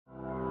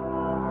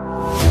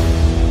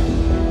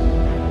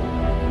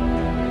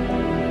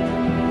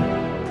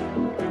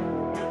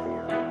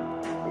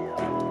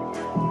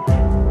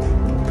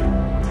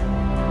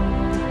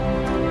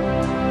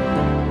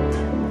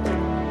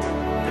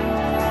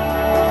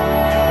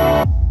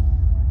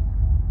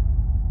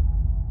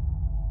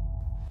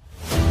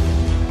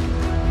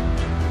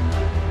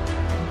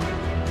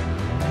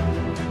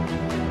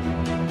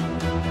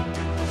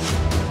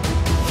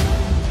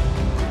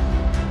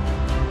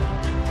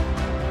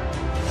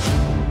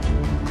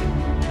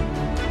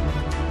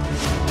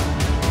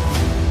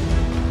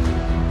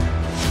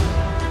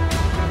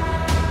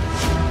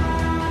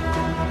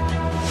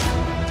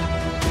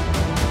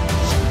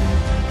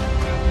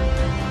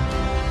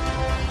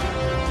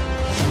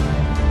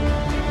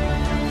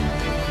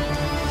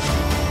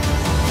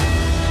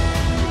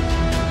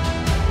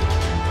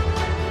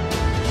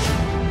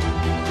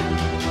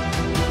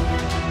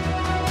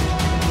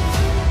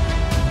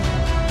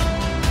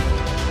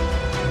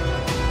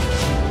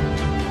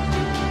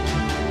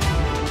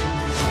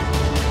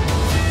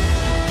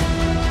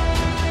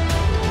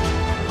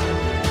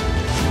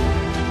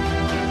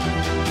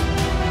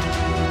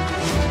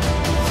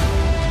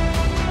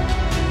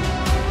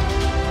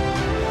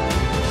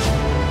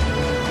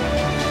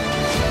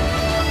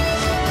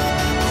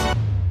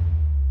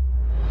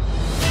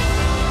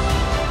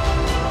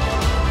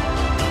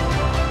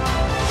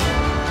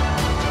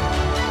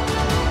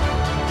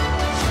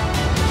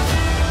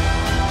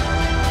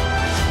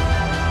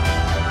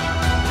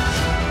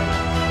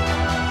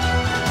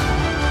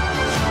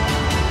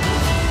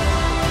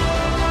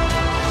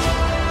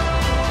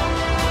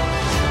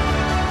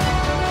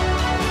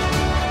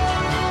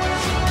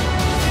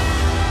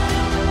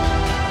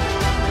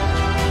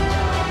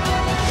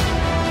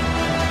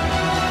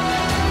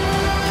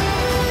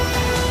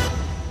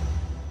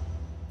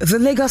The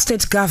Lagos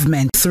State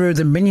government, through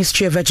the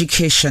Ministry of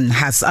Education,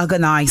 has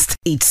organized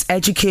its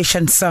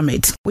Education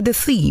Summit with the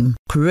theme,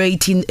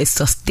 Creating a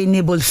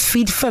Sustainable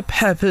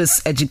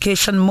Fit-for-Purpose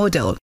Education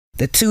Model.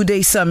 The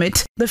two-day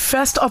summit, the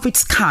first of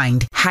its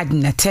kind, had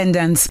in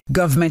attendance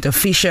government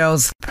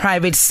officials,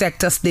 private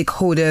sector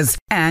stakeholders,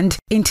 and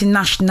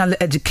international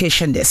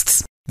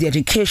educationists. The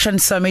Education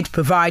Summit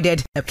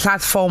provided a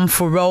platform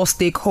for all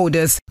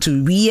stakeholders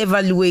to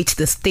re-evaluate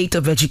the state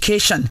of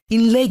education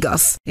in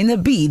Lagos in a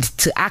bid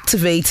to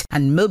activate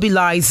and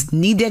mobilize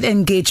needed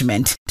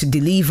engagement to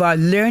deliver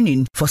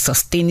learning for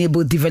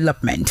sustainable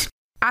development.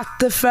 At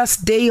the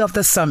first day of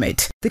the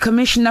summit, the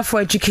Commissioner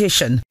for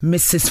Education,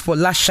 Mrs.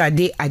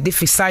 Folashade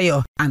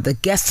Adefisayo, and the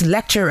guest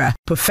lecturer,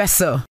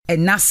 Professor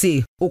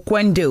Enase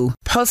Okwendo,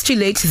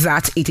 postulate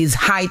that it is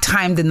high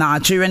time the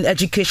Nigerian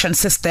education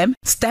system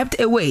stepped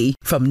away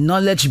from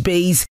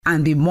knowledge-based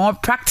and be more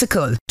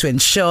practical to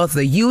ensure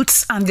the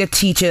youths and their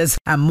teachers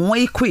are more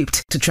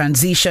equipped to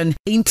transition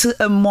into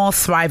a more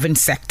thriving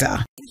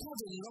sector.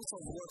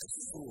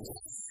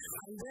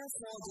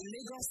 Therefore, the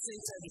Lagos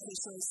State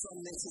Education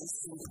Summit is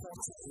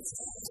important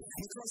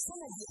because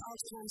some of the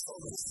outcomes of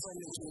this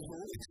summit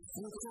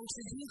will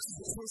contribute to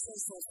the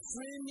process of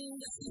framing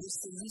the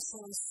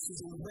solutions to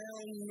the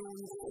well-known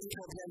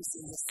problems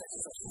in the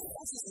sector.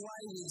 That is why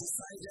we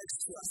decided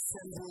to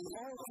assemble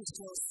all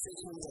critical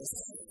stakeholders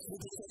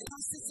with the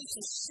capacity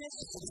to shape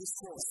the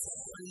discourse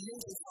and lay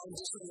the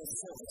foundation of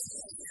thought.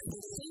 The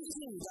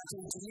thinking that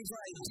will deliver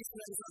a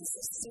different and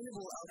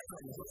sustainable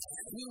outcome.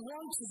 We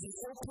want to be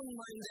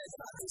open-minded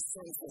at this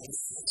conference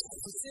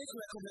to take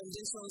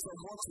recommendations on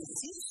what to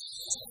teach,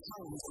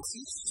 how we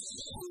teach,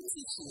 who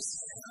teaches,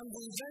 and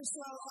the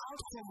eventual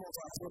outcome of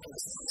our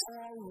progress,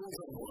 all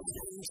woven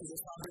into the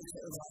fabric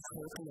of our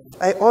curriculum.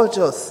 I urge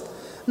us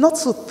not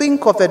to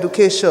think of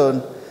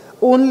education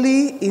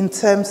only in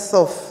terms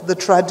of the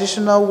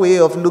traditional way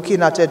of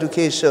looking at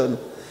education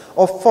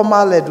or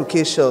formal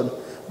education,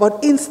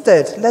 but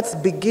instead, let's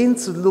begin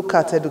to look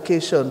at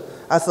education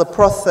as a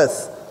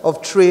process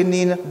of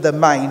training the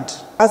mind.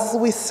 As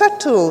we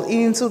settle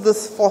into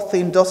this fourth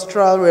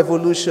industrial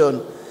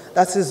revolution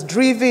that is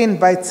driven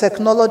by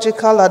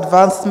technological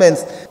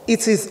advancements,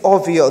 it is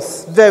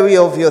obvious, very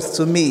obvious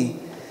to me,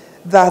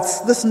 that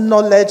this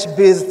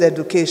knowledge-based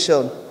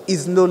education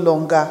is no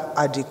longer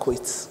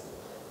adequate.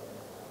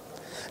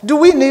 Do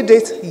we need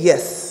it?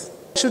 Yes.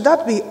 Should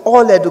that be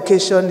all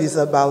education is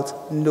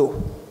about?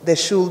 No. There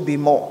should be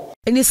more.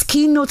 In his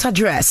keynote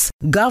address,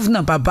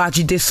 Governor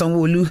Babajide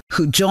Sanwo-Olu,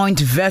 who joined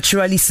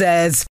virtually,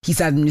 says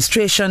his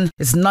administration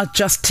is not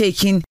just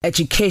taking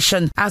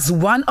education as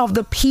one of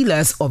the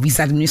pillars of his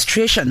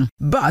administration,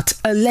 but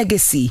a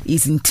legacy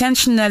is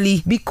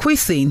intentionally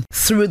bequeathing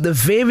through the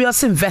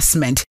various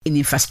investment in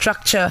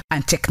infrastructure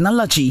and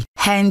technology.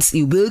 Hence,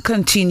 he will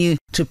continue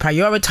to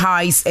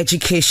prioritize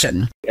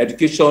education.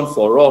 Education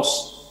for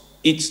us,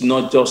 it's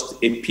not just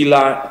a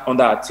pillar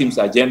under our team's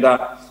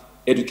agenda.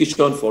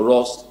 Education for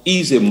us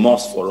is a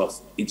must for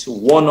us. It's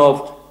one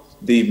of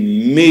the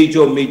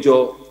major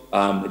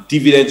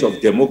dividends of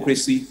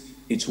democracy.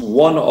 It's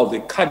one of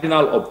the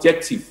cardinal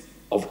objectives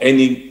of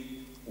any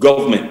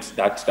government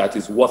that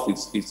is worth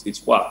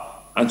its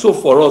while. And so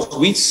for us,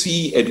 we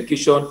see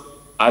education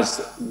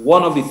as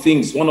one of the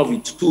things, one of the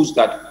tools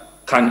that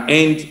can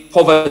end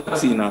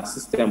poverty in our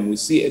system. We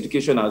see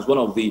education as one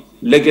of the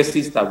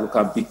legacies that we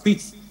can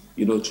bequeath,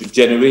 to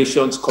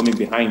generations coming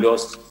behind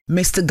us.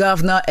 Mr.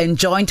 Governor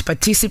enjoined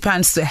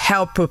participants to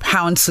help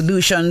propound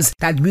solutions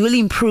that will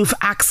improve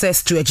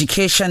access to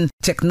education,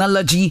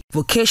 technology,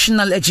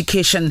 vocational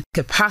education,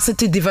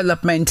 capacity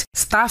development,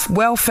 staff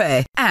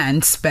welfare,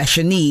 and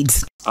special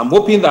needs. I'm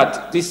hoping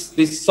that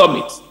this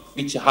summit,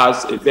 which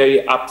has a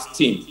very apt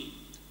theme,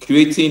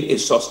 creating a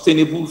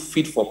sustainable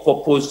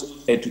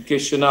fit-for-purpose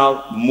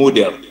educational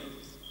model,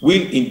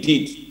 will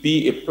indeed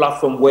be a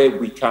platform where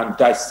we can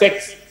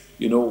dissect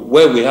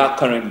where we are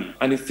currently,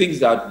 and the things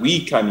that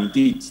we can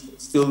indeed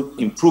still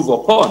improve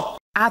upon.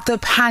 At the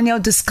panel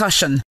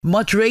discussion,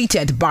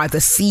 moderated by the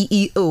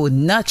CEO,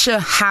 Nurture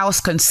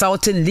House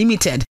Consulting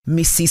Limited,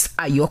 Mrs.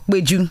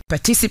 Ayokbeju,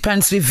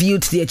 participants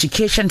reviewed the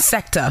education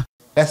sector.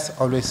 Let's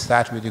always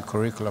start with the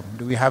curriculum.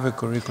 Do we have a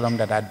curriculum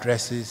that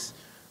addresses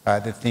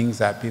the things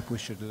that people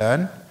should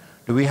learn?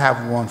 Do we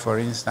have one, for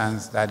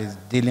instance, that is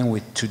dealing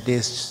with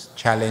today's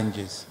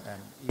challenges,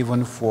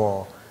 even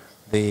for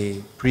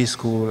the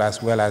preschool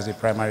as well as the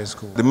primary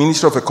school? The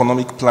Ministry of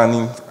Economic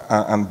Planning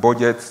and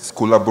Budget is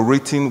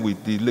collaborating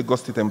with the Lagos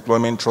State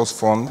Employment Trust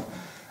Fund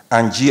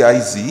and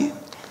GIZ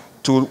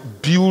to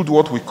build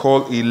what we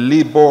call a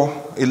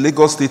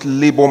Lagos State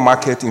labor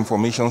market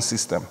information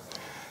system.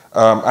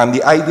 And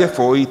the idea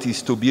for it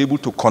is to be able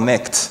to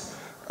connect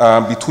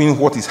between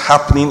what is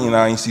happening in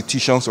our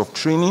institutions of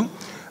training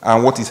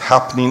and what is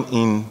happening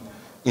in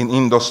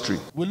industry.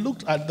 We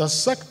looked at the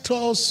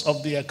sectors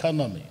of the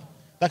economy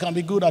that can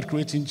be good at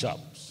creating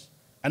jobs.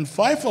 And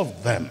 5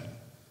 of them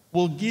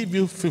will give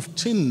you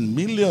 15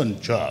 million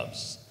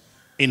jobs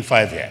in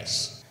 5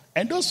 years.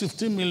 And those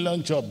 15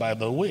 million jobs, by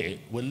the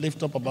way, will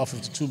lift up about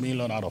 52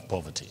 million out of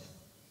poverty.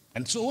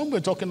 And so when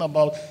we're talking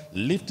about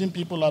lifting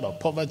people out of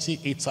poverty,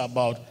 it's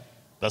about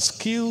the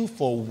skill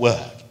for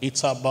work.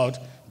 It's about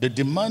the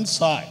demand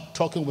side,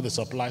 talking with the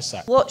supply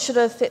side. What should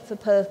a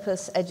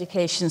fit-for-purpose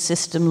education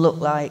system look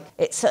like?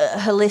 It's a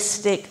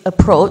holistic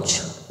approach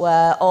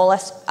where all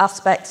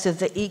aspects of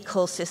the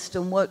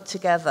ecosystem work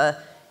together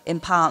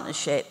in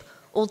partnership,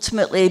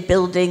 ultimately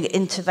building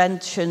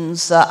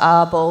interventions that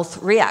are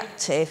both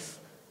reactive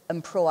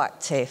and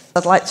proactive.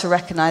 I'd like to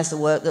recognise the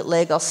work that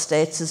Lagos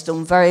State has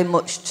done very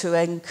much to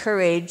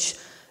encourage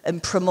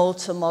and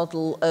promote a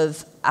model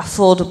of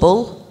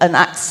affordable and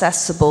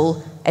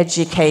accessible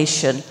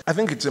education. I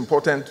think it's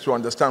important to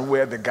understand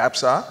where the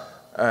gaps are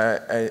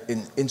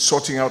in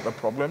sorting out the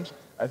problems.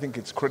 I think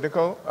it's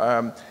critical.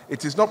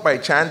 It is not by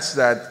chance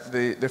that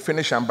the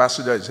Finnish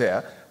ambassador is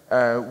here.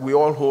 We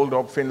all hold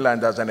up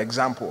Finland as an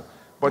example.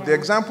 But the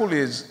example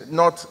is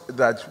not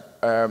that,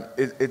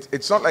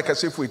 it's not like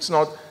as if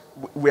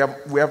we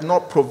have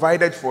not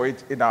provided for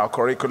it in our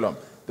curriculum.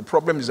 The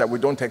problem is that we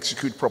don't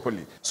execute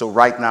properly. So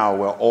right now,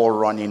 we're all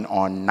running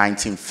on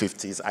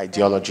 1950s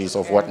ideologies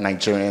of what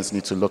Nigerians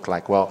need to look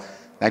like. Well,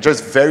 Nigeria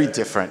is very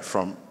different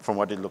from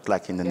what it looked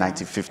like in the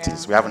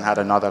 1950s. We haven't had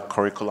another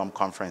curriculum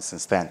conference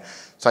since then.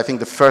 So I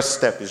think the first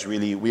step is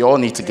really, we all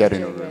need to get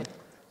in a room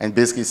and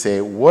basically say,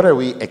 what are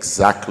we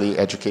exactly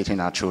educating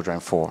our children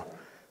for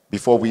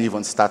before we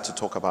even start to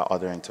talk about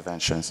other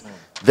interventions?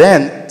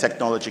 Then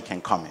technology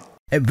can come in.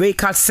 A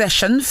breakout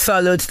session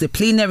followed the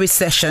plenary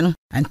session,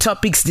 and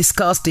topics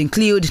discussed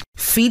include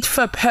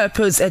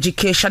fit-for-purpose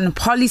education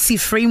policy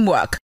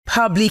framework,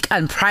 public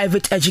and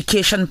private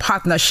education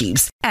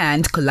partnerships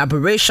and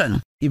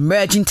collaboration,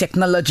 emerging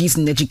technologies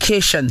in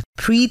education,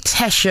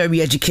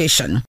 pre-tertiary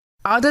education.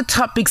 Other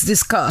topics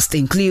discussed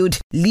include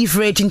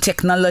leveraging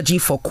technology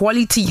for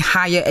quality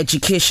higher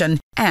education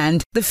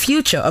and the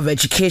future of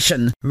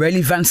education,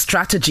 relevant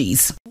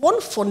strategies.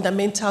 One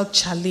fundamental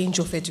challenge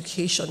of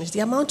education is the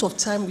amount of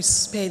time we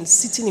spend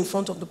sitting in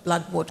front of the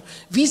blackboard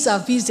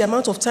vis-a-vis the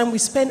amount of time we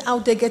spend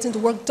out there getting the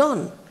work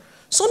done.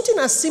 Something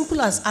as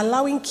simple as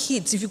allowing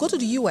kids, if you go to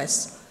the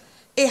US,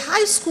 a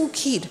high school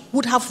kid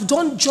would have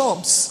done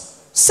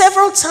jobs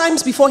several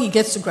times before he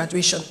gets to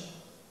graduation.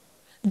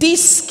 The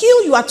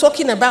skill you are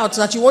talking about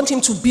that you want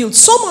him to build,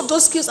 some of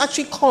those skills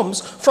actually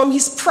comes from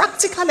his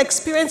practical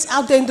experience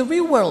out there in the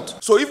real world.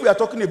 So if we are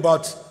talking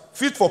about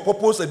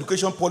fit-for-purpose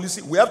education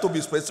policy, we have to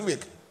be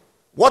specific.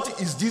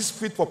 What is this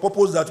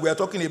fit-for-purpose that we are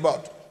talking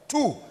about?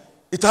 2,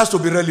 it has to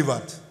be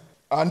relevant.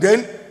 And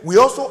then we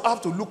also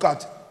have to look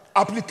at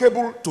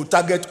applicable to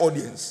target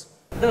audience.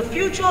 The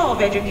future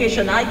of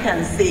education, I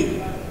can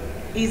say,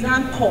 is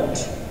anchored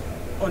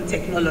on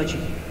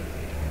technology,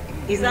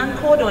 is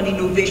anchored on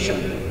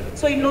innovation.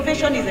 So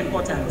innovation is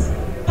important.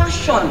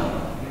 Passion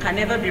can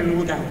never be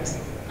ruled out.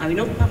 And we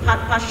know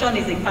passion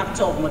is a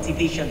factor of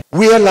motivation.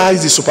 Where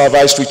lies the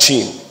supervisory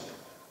team?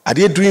 Are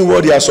they doing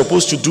what they are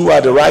supposed to do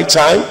at the right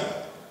time?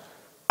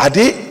 Are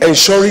they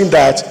ensuring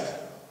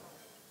that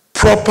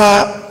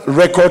proper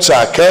records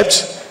are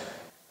kept?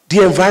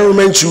 The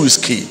environment too is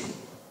key.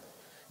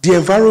 The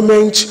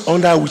environment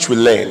under which we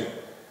learn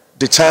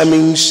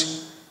determines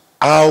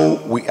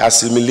how we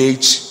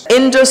assimilate.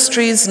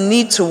 Industries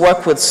need to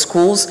work with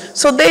schools,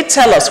 so they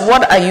tell us,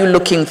 what are you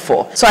looking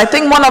for? So I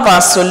think one of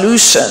our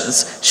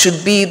solutions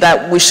should be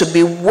that we should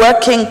be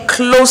working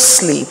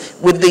closely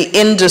with the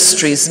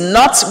industries,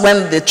 not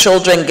when the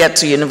children get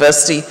to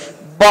university,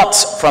 but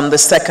from the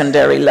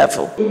secondary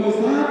level. We must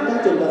have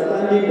that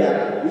understanding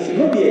that we should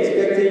not be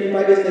expecting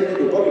private sector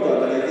to come into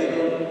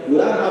organization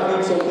without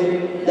having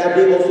something that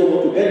they also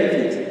want to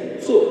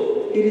benefit.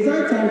 So it is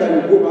high time that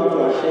we go back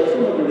to our share.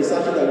 Some of the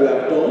research that we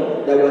have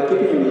done, that we are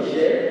keeping on the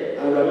share,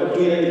 and we are not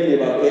doing anything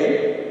about them.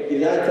 It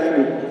is high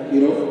time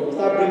we,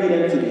 start bringing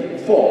them to the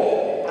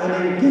fore and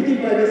engaging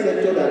private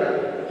sector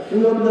that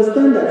we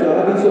understand that you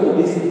are having some of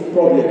this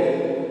problem,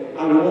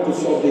 and we want to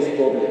solve this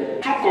problem.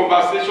 Through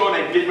conversation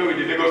and engagement with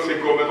the Lagos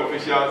State government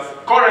officials,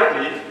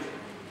 currently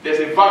there's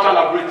a virtual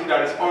laboratory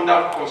that is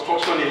under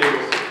construction in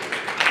Lagos.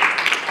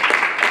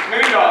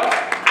 Meaning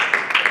that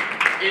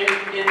in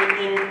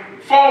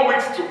 4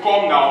 weeks to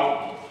come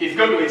now, it's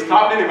going to be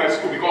established in my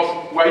school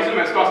because we're using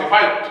my school as a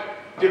pilot.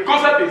 The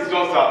concept is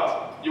just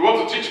that you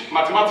want to teach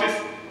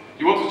mathematics,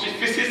 you want to teach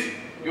physics,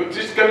 you want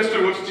to teach chemistry,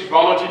 you want to teach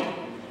biology.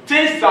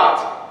 Things that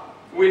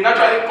will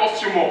naturally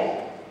cost you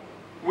more.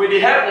 With the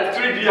help of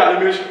 3D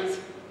animations,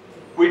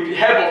 with the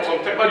help of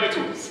some technology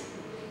tools.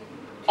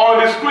 On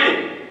the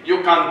screen,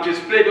 you can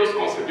display those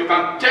concepts. You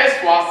can test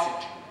for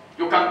acid,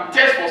 you can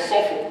test for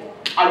sulfur,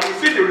 and you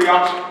see the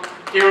reaction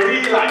in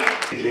real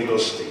life.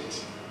 Lagos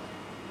State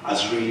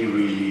has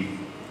really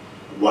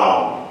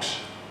wowed.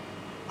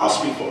 I'll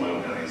speak for my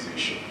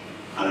organization,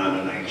 and I'm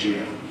a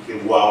Nigerian. They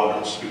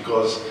wowed us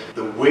because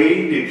the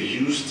way they've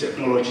used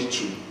technology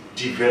to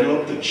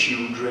develop the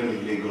children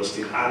in Lagos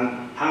State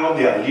and how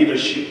their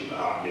leadership,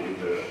 maybe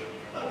the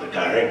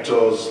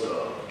directors,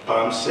 the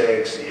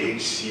PAMSEX, the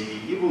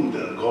HC, even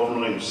the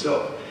governor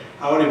himself,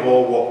 how they've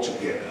all worked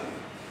together.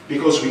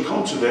 Because we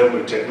come to them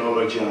with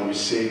technology and we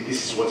say,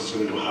 this is what is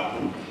going to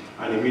happen,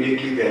 and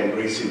immediately they're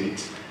embracing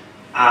it.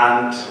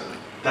 and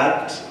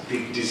that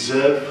they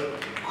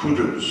deserve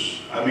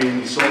kudos. I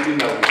mean, it's something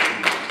that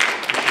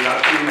we should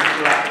actually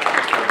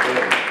clap for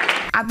them.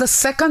 At the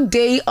second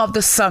day of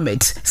the summit,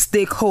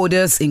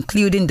 stakeholders,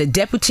 including the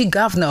Deputy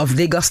Governor of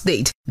Lagos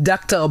State,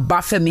 Dr.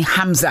 Obafemi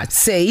Hamzat,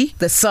 say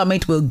the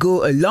summit will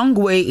go a long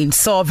way in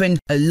solving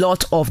a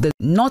lot of the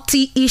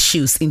knotty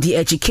issues in the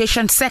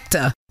education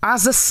sector,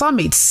 as the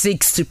summit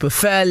seeks to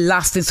prefer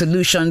lasting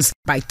solutions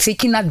by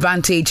taking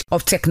advantage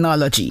of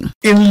technology.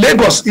 In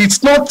Lagos,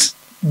 it's not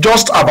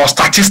just about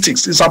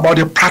statistics, it's about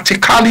the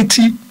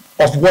practicality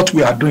of what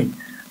we are doing.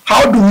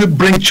 How do we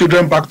bring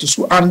children back to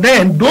school? And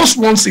then those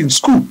ones in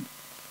school,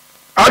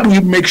 how do we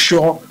make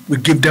sure we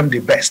give them the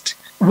best?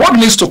 What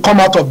needs to come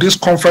out of this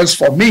conference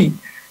for me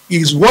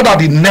is what are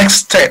the next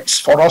steps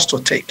for us to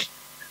take?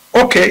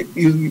 Okay,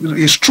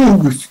 it's true,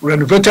 we've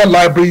renovated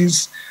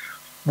libraries,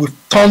 we've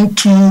turned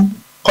 2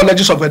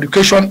 colleges of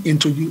education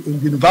into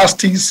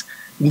universities,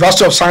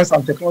 University of Science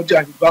and Technology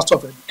and University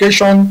of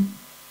Education.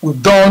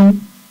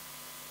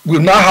 We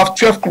now have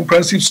 12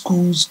 comprehensive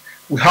schools,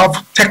 we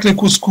have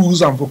technical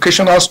schools and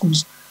vocational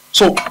schools.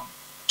 So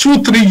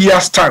 2-3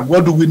 years time,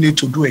 what do we need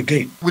to do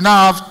again? We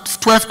now have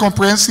 12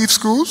 comprehensive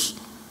schools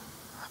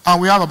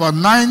and we have about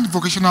 9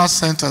 vocational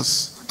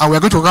centers, and we're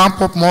going to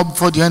ramp up more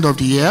before the end of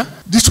the year.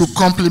 This will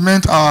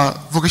complement our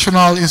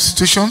vocational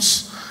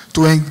institutions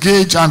to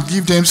engage and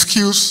give them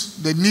skills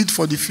they need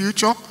for the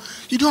future.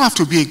 You don't have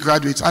to be a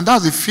graduate, and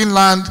that's the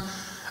Finland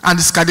and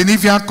the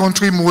Scandinavian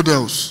country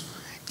models.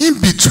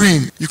 In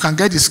between, you can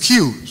get the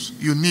skills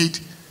you need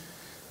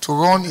to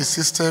run a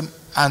system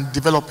and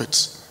develop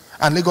it.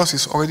 And Lagos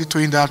is already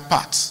doing that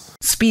part.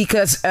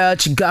 Speakers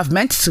urge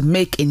government to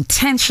make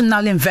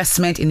intentional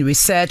investment in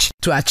research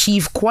to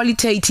achieve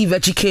qualitative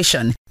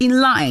education in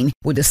line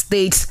with the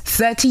state's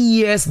 30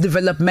 years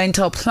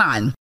developmental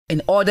plan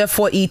in order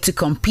for it to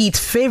compete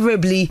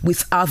favorably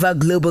with other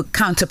global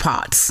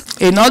counterparts.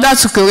 In order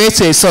to create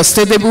a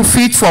sustainable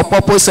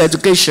fit-for-purpose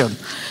education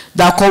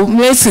that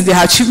culminates in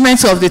the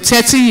achievement of the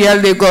 30-year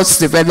Lagos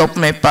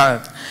development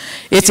plan,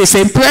 it is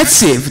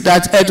impressive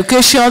that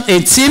education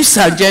in TIM's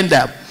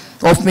agenda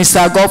of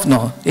Mr.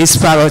 Governor is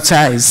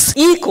prioritized.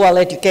 Equal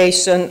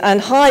education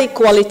and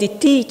high-quality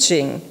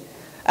teaching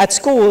at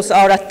schools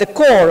are at the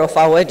core of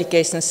our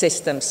education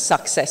system's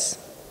success.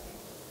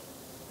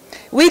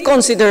 We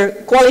consider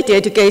quality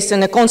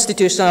education a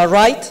constitutional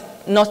right,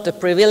 not a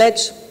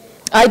privilege.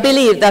 I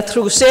believe that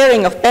through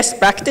sharing of best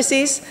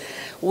practices,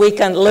 we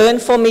can learn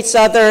from each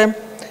other,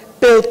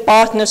 build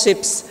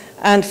partnerships,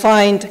 and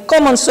find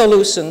common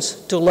solutions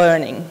to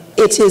learning.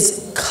 It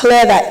is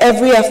clear that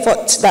every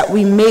effort that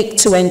we make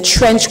to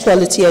entrench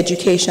quality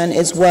education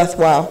is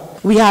worthwhile.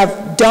 We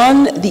have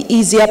done the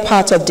easier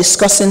part of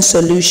discussing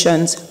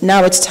solutions.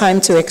 Now it's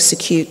time to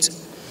execute.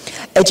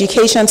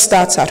 Education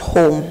starts at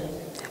home,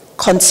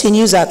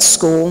 continues at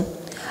school,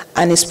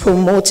 and is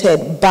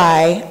promoted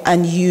by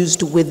and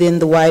used within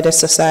the wider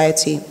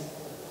society.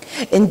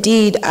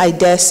 Indeed, I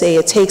dare say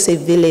it takes a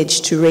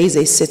village to raise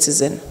a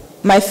citizen.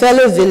 My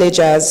fellow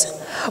villagers,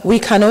 we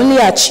can only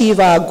achieve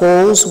our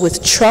goals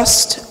with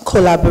trust,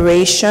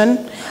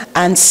 collaboration,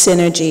 and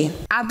synergy.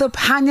 At the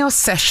panel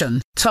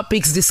session,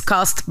 topics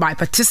discussed by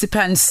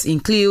participants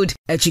include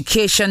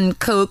Education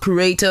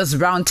Co-Creators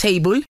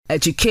Roundtable,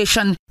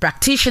 Education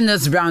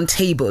Practitioners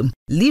Roundtable,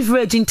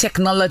 Leveraging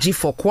Technology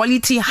for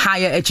Quality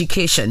Higher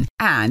Education,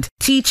 and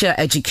Teacher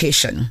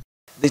Education.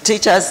 The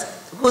teachers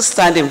who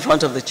stand in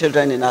front of the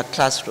children in our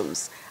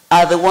classrooms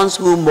are the ones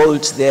who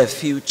mold their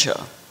future.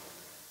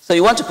 So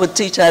you want to put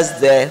teachers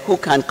there who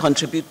can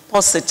contribute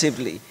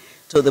positively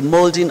to the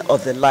molding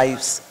of the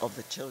lives of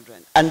the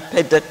children. And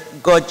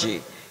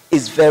pedagogy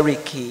is very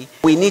key.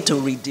 We need to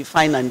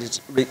redefine and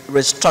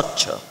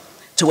restructure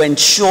to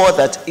ensure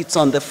that it's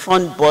on the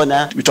front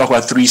burner. We talk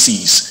about 3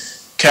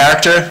 C's: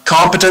 character,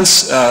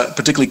 competence,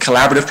 particularly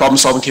collaborative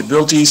problem-solving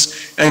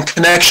capabilities, and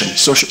connection,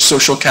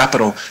 social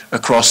capital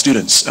across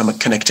students,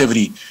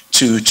 connectivity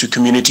to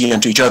community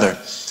and to each other.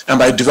 And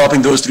by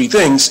developing those 3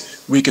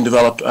 things, we can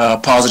develop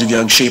positive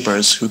young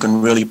shapers who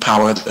can really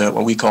power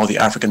what we call the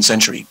African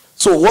century.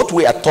 So what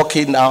we are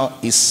talking now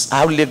is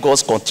how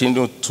Lagos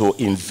continue to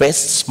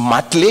invest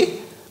smartly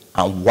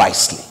and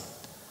wisely.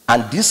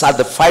 And these are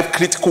the 5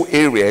 critical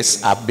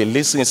areas I've been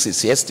listening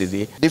since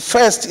yesterday. The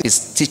first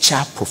is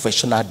teacher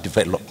professional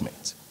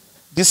development.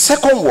 The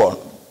second one,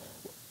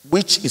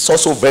 which is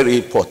also very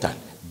important,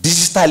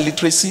 digital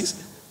literacy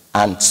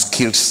and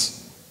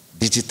skills,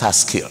 digital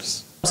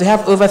skills. We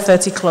have over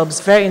 30 clubs,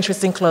 very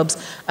interesting clubs,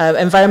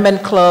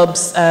 environment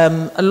clubs,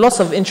 lots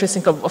of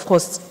interesting clubs, of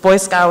course, Boy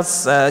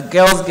Scouts,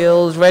 Girls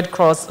Guild, Red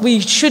Cross. We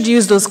should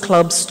use those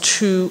clubs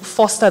to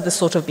foster this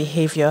sort of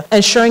behavior,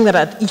 ensuring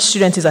that each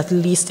student is at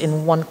least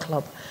in one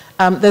club.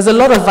 There's a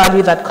lot of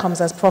value that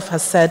comes, as Prof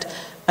has said,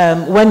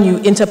 when you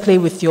interplay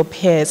with your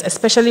peers,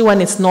 especially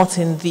when it's not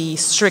in the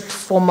strict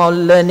formal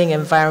learning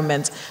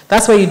environment.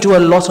 That's where you do a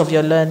lot of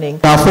your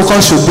learning. Our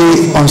focus should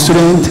be on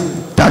students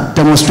that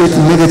demonstrate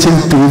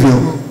negative behavior.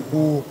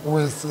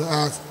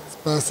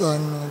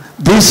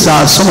 These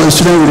are some of the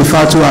students we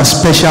refer to as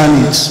special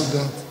needs.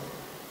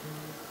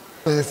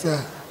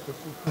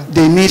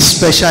 They need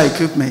special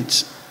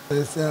equipment.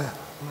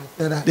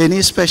 They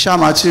need special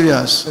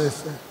materials.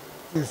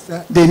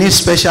 They need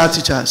special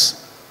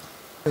teachers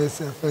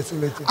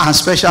and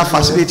special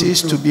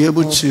facilities to be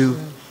able to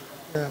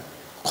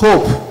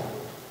cope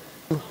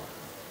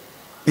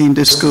in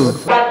the school.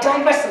 We are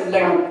diverse and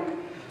learn.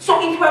 So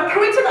if we are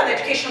creating an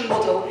education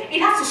model, it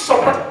has to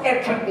support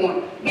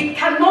everyone. We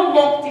cannot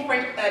lump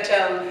different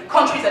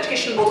countries'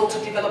 education model to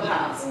develop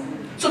ours.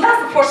 So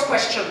that's the first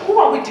question. Who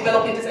are we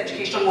developing this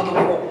education model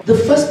for? The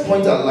first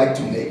point I'd like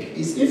to make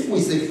is if we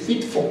say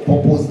fit for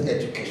purpose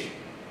education,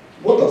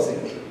 what does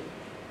it mean?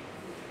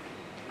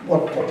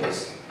 What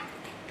purpose?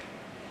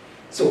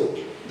 So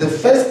the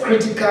first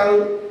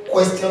critical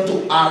question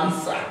to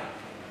answer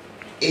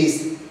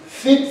is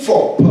fit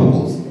for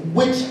purpose.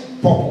 Which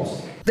purpose?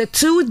 The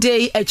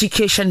two-day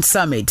education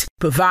summit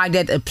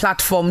provided a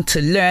platform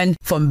to learn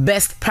from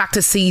best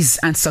practices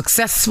and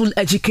successful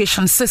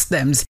education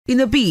systems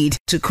in a bid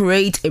to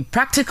create a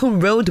practical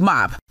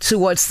roadmap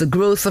towards the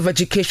growth of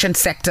education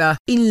sector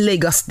in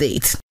Lagos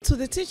State. To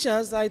the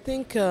teachers, I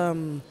think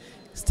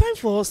it's time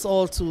for us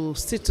all to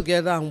sit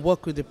together and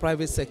work with the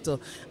private sector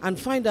and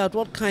find out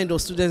what kind of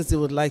students they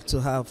would like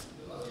to have.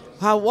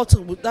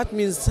 That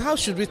means how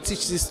should we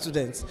teach these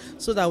students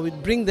so that we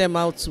bring them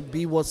out to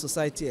be what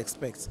society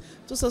expects.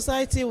 To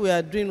society, we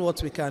are doing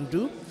what we can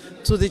do.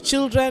 To the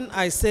children,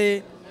 I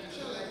say,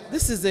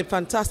 this is a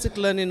fantastic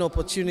learning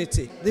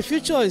opportunity. The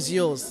future is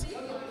yours.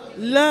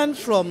 Learn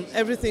from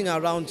everything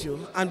around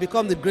you and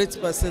become the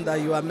great person that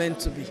you are meant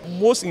to be.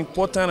 Most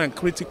important and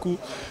critical,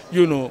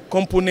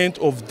 component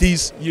of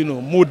this,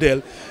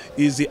 model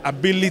is the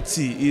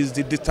ability, is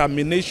the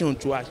determination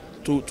to act.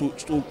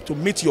 To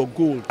meet your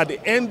goal. At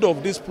the end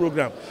of this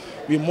program,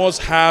 we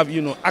must have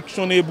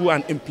actionable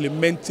and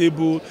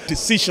implementable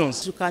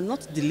decisions. You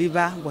cannot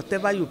deliver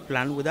whatever you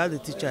plan without the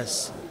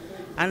teachers.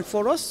 And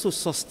for us to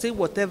sustain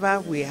whatever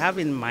we have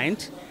in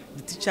mind,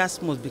 the teachers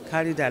must be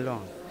carried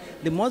along.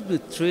 They must be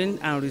trained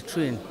and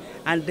retrained.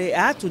 And they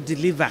are to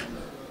deliver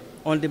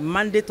on the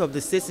mandate of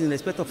the state in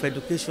respect of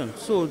education.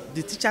 So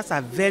the teachers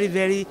are very,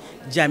 very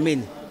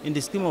germane in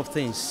the scheme of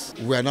things.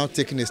 We are now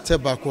taking a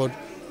step backward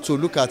to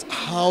look at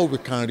how we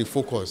can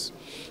refocus,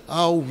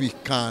 how we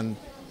can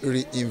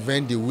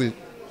reinvent the wheel,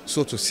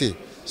 so to say,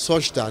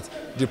 such that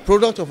the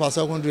product of our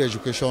secondary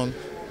education,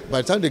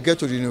 by the time they get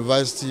to the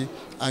university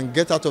and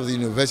get out of the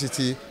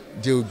university,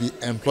 they will be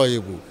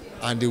employable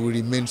and they will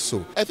remain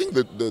so. I think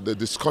that the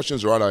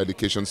discussions around our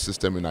education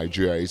system in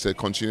Nigeria is a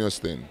continuous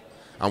thing,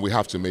 and we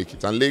have to make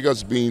it. And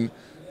Lagos being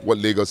what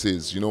Lagos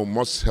is,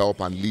 must help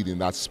and lead in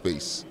that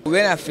space.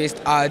 When I first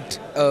had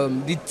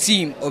the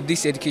theme of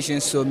this education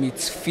summit,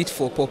 Fit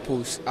for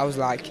Purpose, I was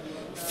like,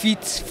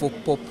 fit for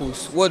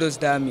purpose, what does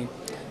that mean?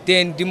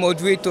 Then the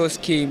moderators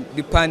came,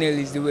 the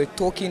panelists, they were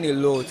talking a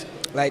lot.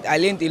 Like, I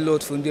learned a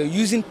lot from them,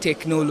 using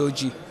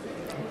technology,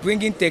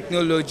 bringing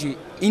technology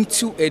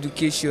into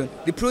education.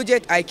 The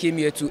project I came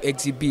here to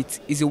exhibit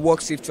is a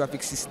work-safe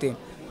traffic system.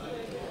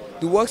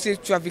 The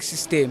work-safe traffic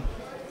system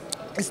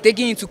is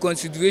taking into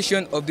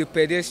consideration of the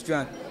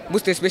pedestrian,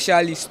 most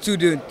especially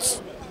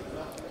students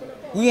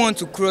who want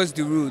to cross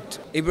the road.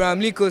 Abraham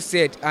Lincoln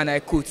said, and I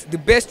quote, "The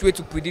best way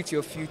to predict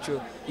your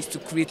future is to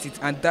create it,"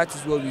 and that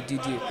is what we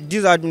did here.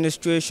 This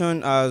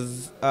administration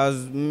has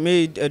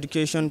made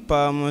education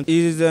paramount. It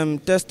is a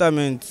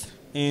testament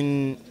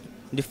in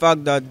the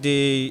fact that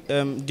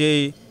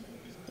they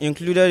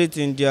included it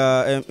in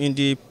their in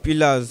the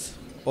pillars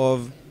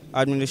of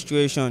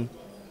administration,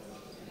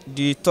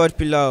 the third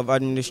pillar of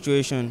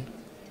administration.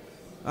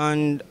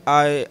 And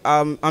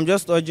I'm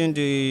just urging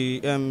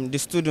the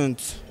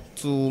students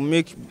to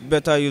make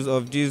better use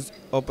of this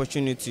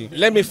opportunity.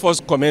 Let me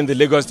first commend the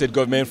Lagos State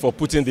government for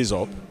putting this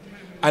up.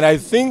 And I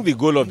think the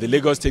goal of the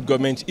Lagos State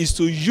government is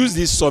to use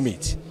this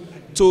summit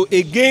to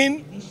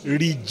again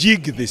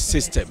rejig the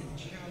system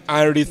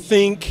and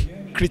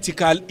rethink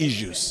critical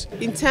issues.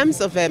 In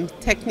terms of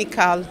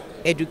technical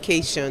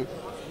education,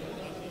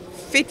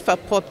 fit for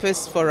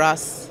purpose for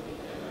us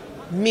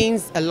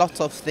means a lot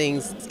of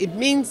things. It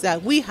means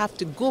that we have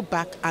to go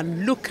back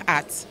and look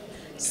at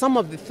some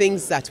of the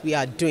things that we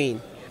are doing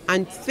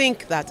and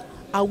think that,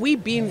 are we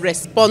being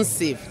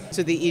responsive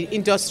to the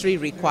industry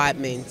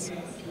requirements?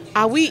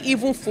 Are we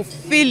even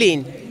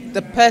fulfilling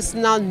the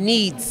personal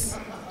needs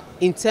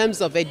in terms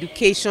of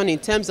education, in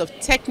terms of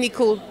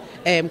technical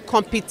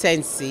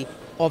competency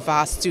of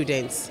our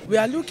students? We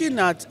are looking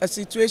at a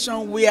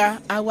situation where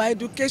our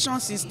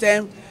education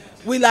system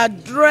will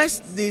address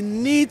the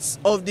needs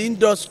of the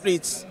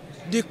industries,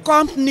 the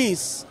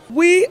companies.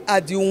 We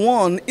are the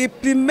one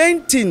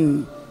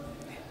implementing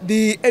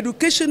the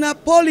educational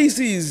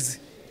policies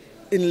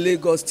in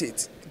Lagos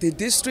State, the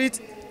district,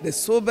 the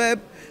suburb,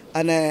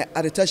 and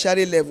at the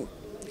tertiary level.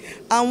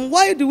 And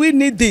why do we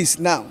need this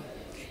now?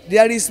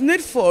 There is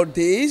need for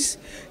this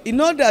in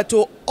order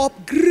to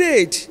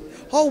upgrade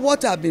all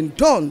what have been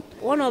done.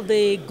 One of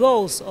the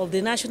goals of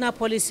the national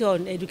policy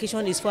on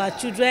education is for our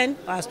children,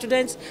 our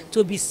students,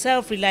 to be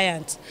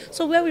self-reliant.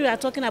 So when we are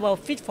talking about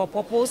fit for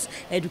purpose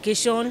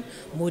education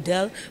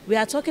model, we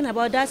are talking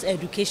about that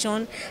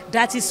education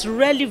that is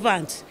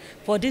relevant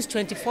for this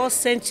 21st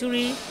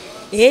century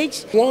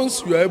age.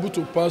 Once you are able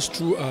to pass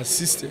through our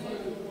system,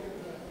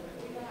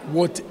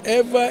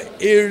 whatever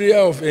area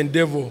of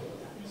endeavor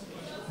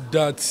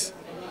that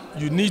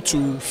you need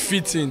to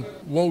fit in,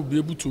 one will be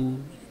able to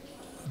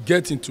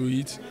get into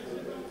it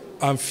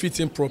and fit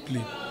in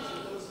properly.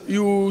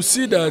 You will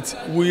see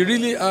that we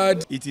really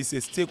had... It is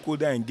a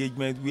stakeholder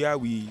engagement where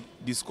we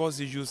discuss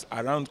issues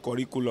around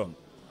curriculum,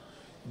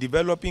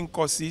 developing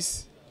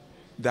courses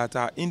that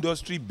are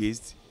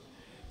industry-based,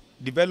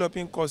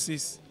 developing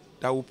courses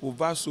that will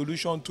provide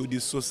solution to the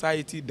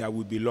society that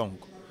we belong.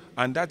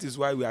 And that is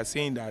why we are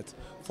saying that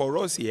for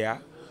us here,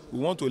 we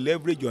want to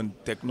leverage on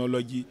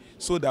technology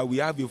so that we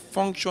have a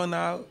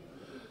functional,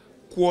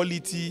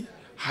 quality,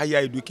 higher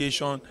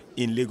education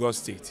in Lagos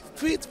State.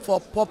 Fit for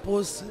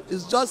purpose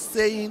is just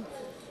saying,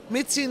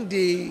 meeting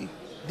the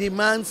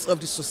demands of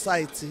the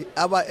society,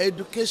 our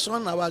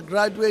education, our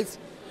graduates,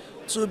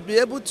 to be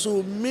able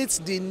to meet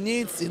the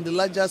needs in the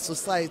larger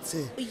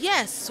society.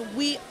 Yes,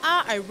 we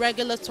are a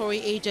regulatory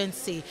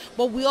agency,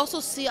 but we also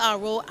see our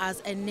role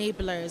as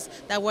enablers,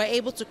 that we're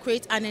able to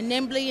create an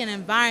enabling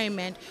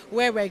environment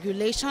where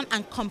regulation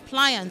and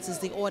compliance is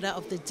the order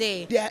of the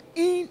day. They are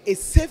in a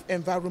safe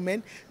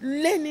environment,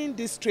 learning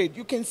this trade.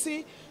 You can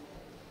see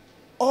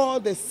all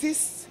the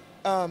 6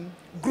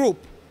 group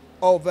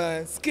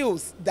of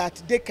skills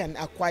that they can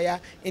acquire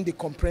in the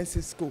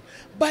comprehensive school.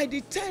 By the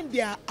time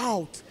they are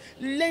out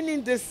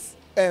learning these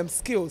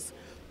skills,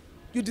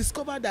 you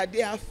discover that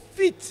they are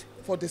fit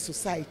for the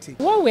society.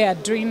 What we are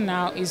doing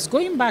now is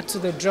going back to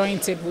the drawing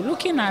table,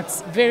 looking at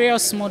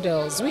various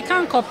models. We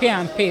can't copy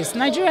and paste.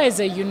 Nigeria is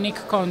a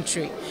unique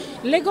country.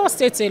 Lagos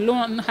State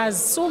alone has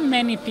so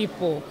many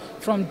people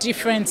from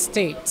different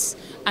states,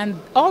 and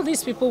all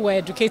these people were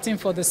educating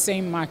for the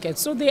same market.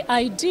 So the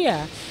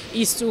idea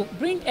is to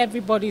bring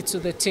everybody to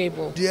the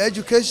table. The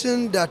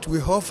education that we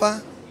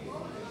offer,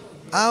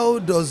 how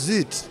does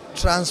it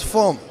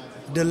transform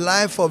the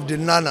life of the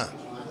learner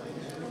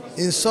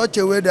in such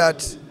a way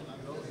that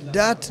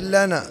that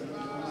learner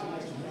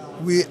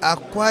will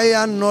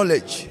acquire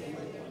knowledge,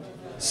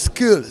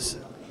 skills,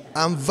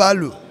 and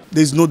value?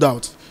 There's no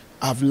doubt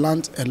I've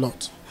learned a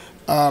lot.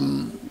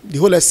 The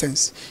whole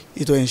essence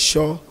is to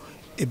ensure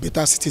a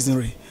better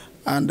citizenry.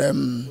 And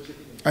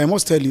I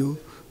must tell you,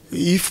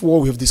 if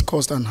what we have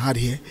discussed and had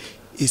here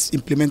is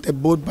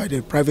implemented both by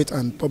the private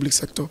and public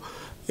sector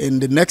in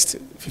the next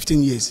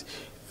 15 years,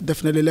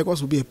 definitely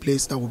Lagos will be a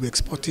place that will be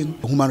exporting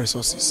human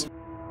resources.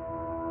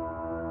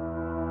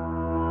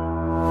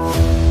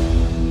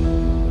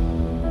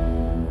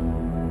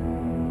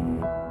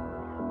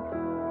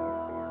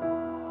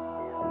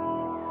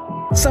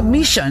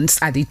 Submissions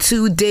at the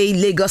 2-day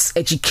Lagos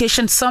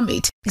Education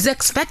Summit is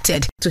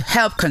expected to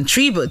help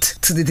contribute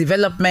to the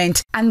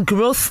development and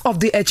growth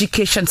of the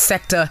education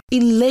sector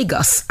in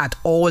Lagos at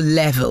all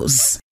levels.